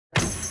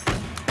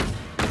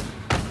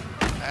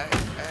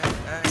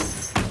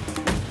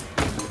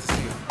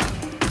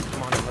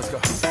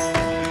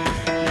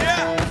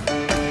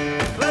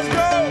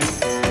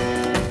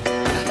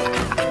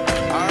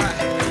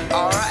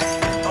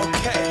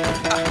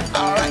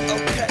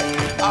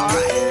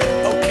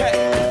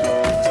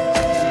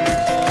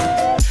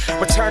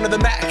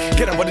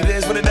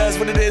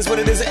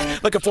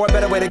Looking for a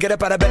better way to get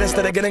up out of bed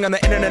instead of getting on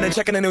the internet and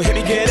checking a new hit.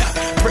 Me get up,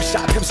 first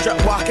shot, come strut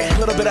walking. A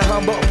little bit of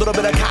humble, a little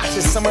bit of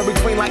cautious. Somewhere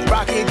between like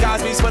Rocky and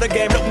Cosby's for the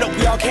game. Nope, nope,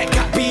 we all can't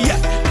copy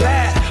yet.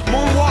 Bad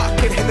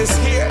moonwalking, and this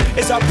here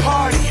is our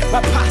party.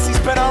 My posse's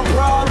been on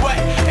Broadway,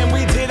 and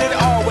we did it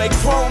all way.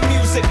 Chrome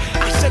music,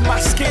 I shed my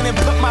skin and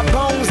put my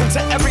bones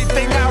into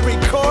everything I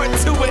record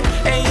to it.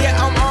 And yeah,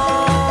 I'm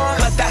on.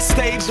 Let that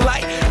stage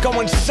light go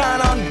and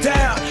shine on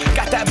down.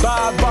 Got that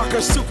Bob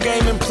Barker suit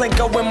game and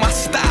Plinko in my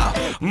style.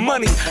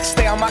 Money,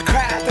 stay on my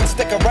craft and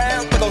stick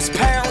around for those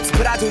pounds.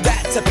 But I do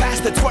that to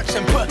pass the torch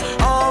and put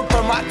on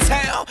for my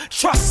town.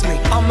 Trust me,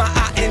 on my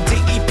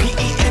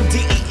INDEPENDENT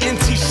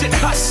shit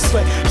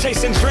hustling.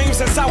 Chasing dreams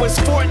since I was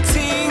 14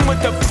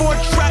 with the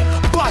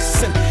 4-track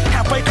bustin'.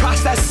 Halfway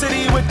across that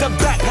city with the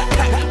back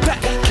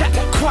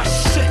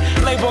crush shit.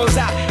 Labels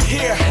out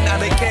here, now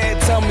they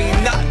can't tell me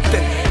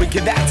nothing. We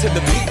give that to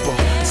the people,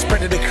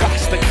 spread it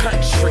across the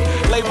country.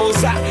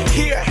 Labels out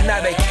here,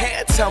 now they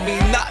can't tell me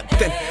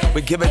nothing.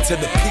 We give it to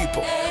the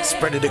people,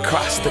 spread it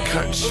across the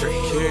country.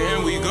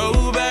 Here we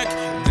go back,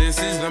 this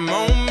is the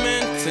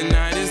moment,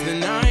 tonight is the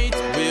night.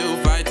 We'll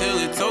fight till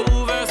it's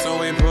over, so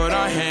we put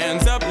our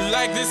hands up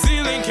like the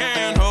ceiling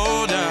can't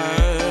hold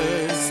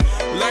us.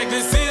 Like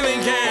the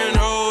ceiling can't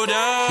hold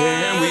us.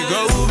 Here we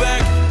go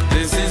back,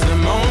 this is the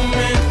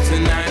moment,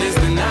 tonight is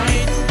the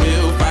night.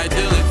 We'll fight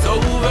till it's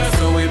over,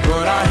 so we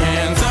put our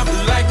hands up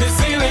like the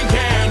ceiling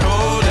can't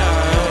hold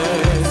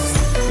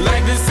us.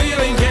 Like the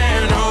ceiling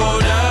can't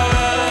hold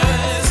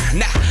us.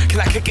 Nah, can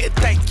I kick it?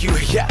 Thank you,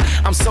 yeah,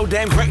 I'm so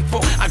damn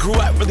grateful. I grew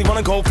up really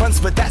wanna go fronts,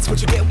 but that's what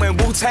you get when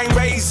Wu-Tang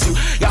raised you.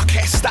 Y'all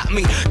can't stop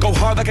me, go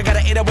hard like I got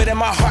an 808 in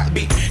my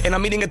heartbeat. And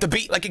I'm eating at the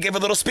beat like it gave a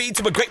little speed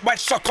to a great white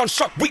shark on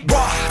shark week.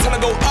 Raw, time to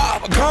go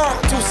off,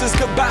 gone, deuces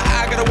goodbye.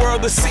 I got a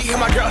world to see, and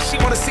my girl, she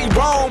wanna see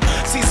Rome.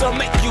 Caesar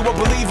make you a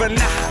believer,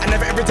 nah, I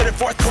never ever did it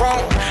for a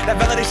throne. That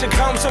validation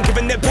comes from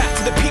giving it back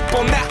to the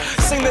people. Now,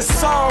 sing this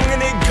song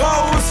and it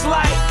goes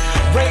like,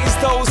 raise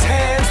those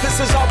hands, this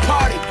is our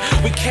party.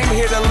 We came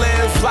here to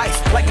live life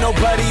like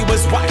nobody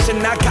was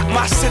watching. I got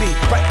my city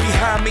right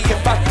behind me.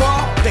 If I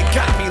fall, they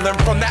got me. Learn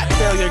from that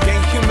failure,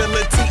 gain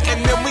humility,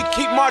 and then we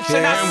keep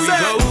marching. And we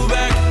go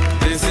back.